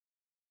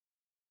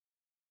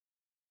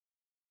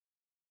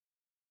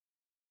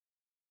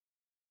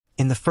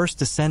In the First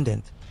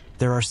Descendant,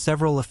 there are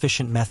several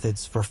efficient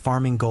methods for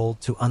farming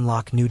gold to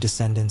unlock new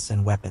descendants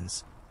and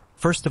weapons.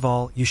 First of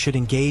all, you should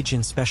engage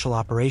in special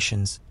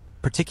operations,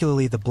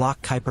 particularly the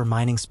Block Kuiper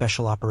mining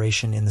special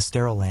operation in the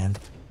Sterile Land,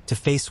 to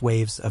face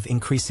waves of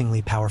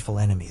increasingly powerful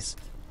enemies.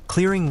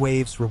 Clearing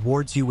waves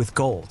rewards you with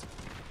gold,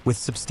 with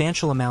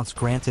substantial amounts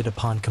granted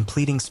upon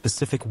completing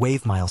specific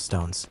wave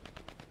milestones,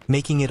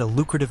 making it a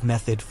lucrative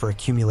method for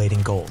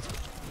accumulating gold.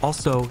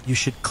 Also, you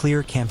should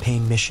clear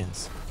campaign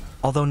missions.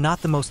 Although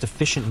not the most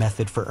efficient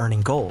method for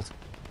earning gold,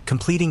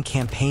 completing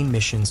campaign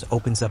missions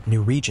opens up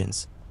new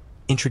regions,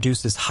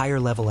 introduces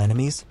higher-level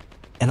enemies,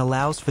 and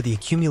allows for the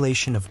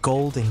accumulation of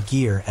gold and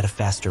gear at a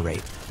faster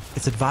rate.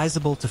 It's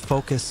advisable to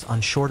focus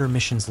on shorter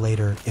missions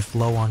later if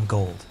low on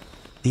gold.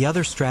 The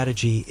other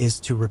strategy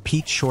is to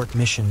repeat short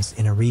missions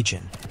in a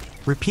region.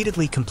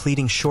 Repeatedly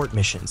completing short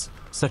missions,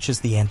 such as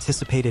the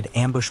anticipated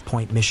ambush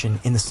point mission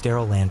in the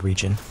Sterile Land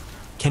region,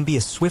 can be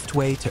a swift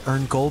way to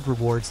earn gold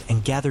rewards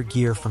and gather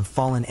gear from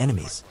fallen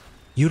enemies.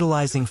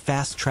 Utilizing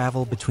fast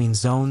travel between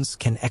zones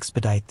can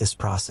expedite this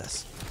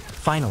process.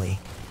 Finally,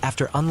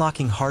 after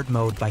unlocking hard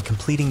mode by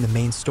completing the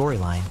main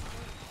storyline,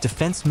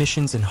 defense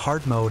missions in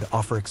hard mode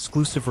offer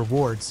exclusive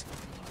rewards,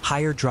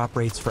 higher drop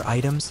rates for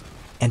items,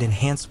 and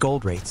enhanced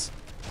gold rates,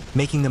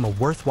 making them a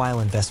worthwhile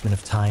investment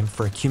of time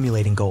for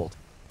accumulating gold.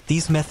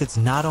 These methods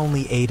not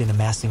only aid in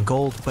amassing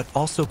gold, but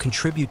also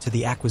contribute to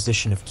the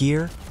acquisition of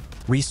gear,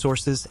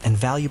 resources, and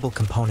valuable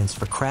components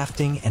for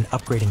crafting and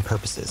upgrading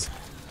purposes,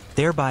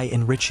 thereby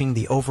enriching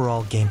the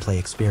overall gameplay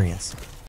experience.